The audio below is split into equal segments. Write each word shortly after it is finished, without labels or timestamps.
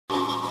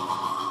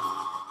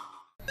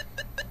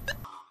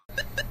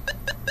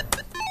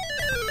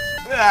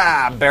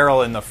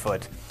barrel in the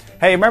foot.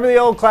 Hey, remember the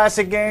old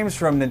classic games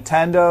from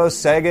Nintendo,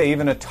 Sega,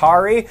 even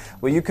Atari?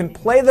 Well, you can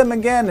play them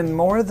again in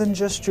more than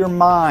just your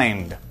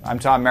mind. I'm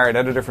Tom Merritt,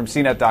 editor from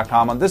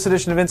CNET.com. On this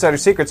edition of Insider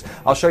Secrets,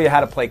 I'll show you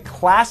how to play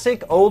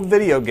classic old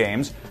video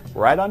games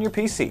right on your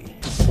PC.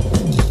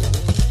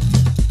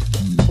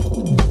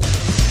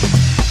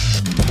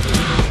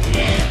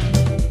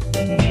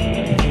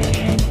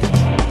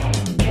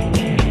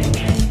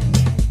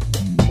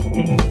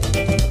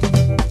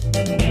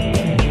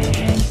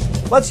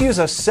 Let's use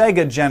a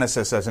Sega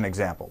Genesis as an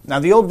example. Now,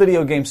 the old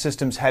video game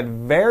systems had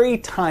very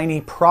tiny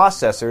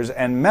processors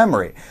and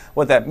memory.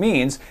 What that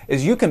means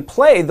is you can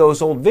play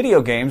those old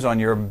video games on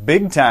your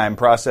big-time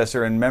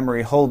processor and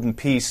memory-holding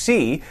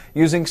PC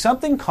using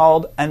something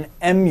called an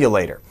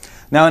emulator.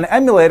 Now, an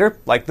emulator,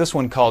 like this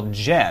one called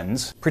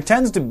Gens,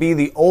 pretends to be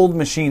the old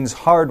machine's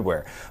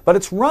hardware, but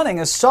it's running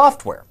as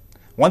software.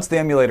 Once the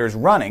emulator is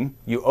running,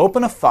 you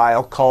open a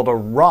file called a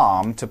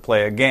ROM to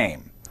play a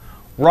game.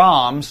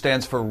 ROM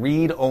stands for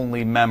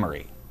read-only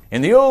memory.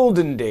 In the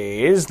olden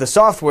days, the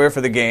software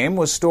for the game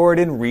was stored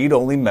in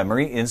read-only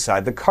memory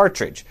inside the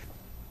cartridge.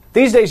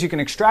 These days, you can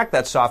extract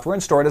that software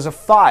and store it as a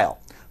file.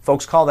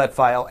 Folks call that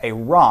file a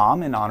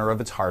ROM in honor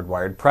of its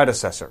hardwired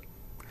predecessor.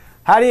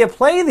 How do you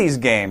play these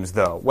games,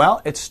 though?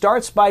 Well, it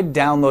starts by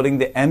downloading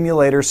the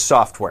emulator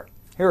software.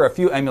 Here are a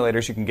few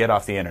emulators you can get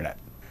off the internet.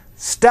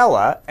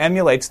 Stella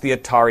emulates the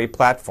Atari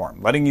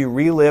platform, letting you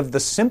relive the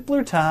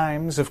simpler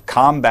times of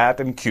Combat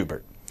and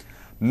Q*bert.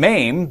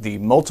 MAME, the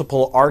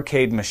multiple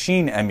arcade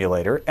machine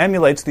emulator,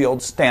 emulates the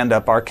old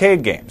stand-up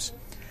arcade games.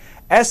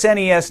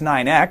 SNES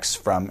 9X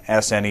from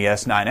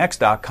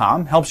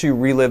SNES9X.com helps you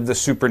relive the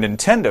Super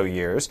Nintendo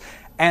years,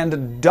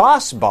 and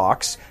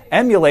DOSBox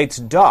emulates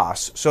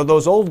DOS, so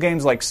those old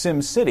games like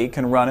SimCity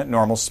can run at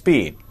normal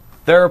speed.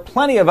 There are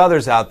plenty of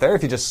others out there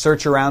if you just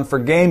search around for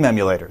game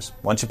emulators.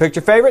 Once you pick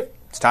your favorite,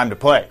 it's time to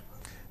play.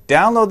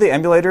 Download the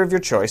emulator of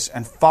your choice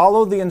and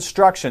follow the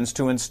instructions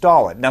to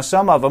install it. Now,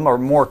 some of them are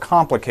more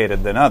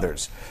complicated than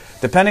others.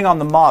 Depending on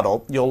the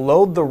model, you'll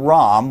load the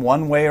ROM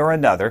one way or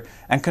another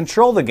and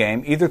control the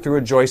game either through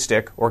a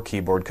joystick or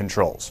keyboard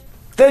controls.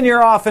 Then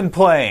you're off and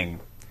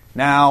playing.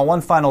 Now, one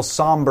final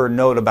somber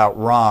note about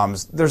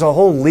ROMs. There's a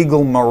whole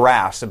legal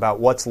morass about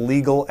what's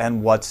legal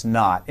and what's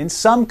not. In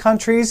some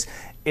countries,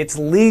 it's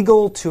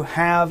legal to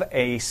have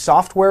a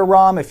software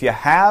ROM if you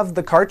have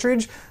the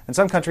cartridge. In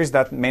some countries,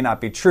 that may not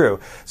be true.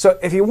 So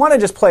if you want to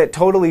just play it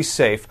totally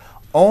safe,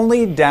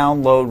 only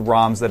download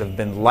ROMs that have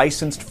been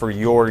licensed for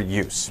your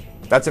use.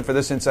 That's it for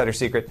this Insider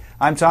Secret.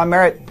 I'm Tom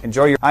Merritt.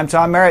 Enjoy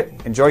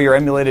your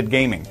emulated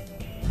gaming.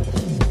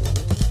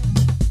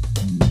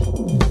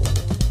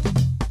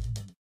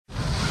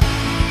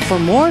 For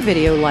more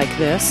video like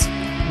this,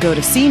 go to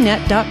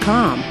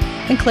CNET.com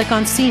and click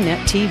on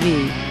CNET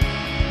TV.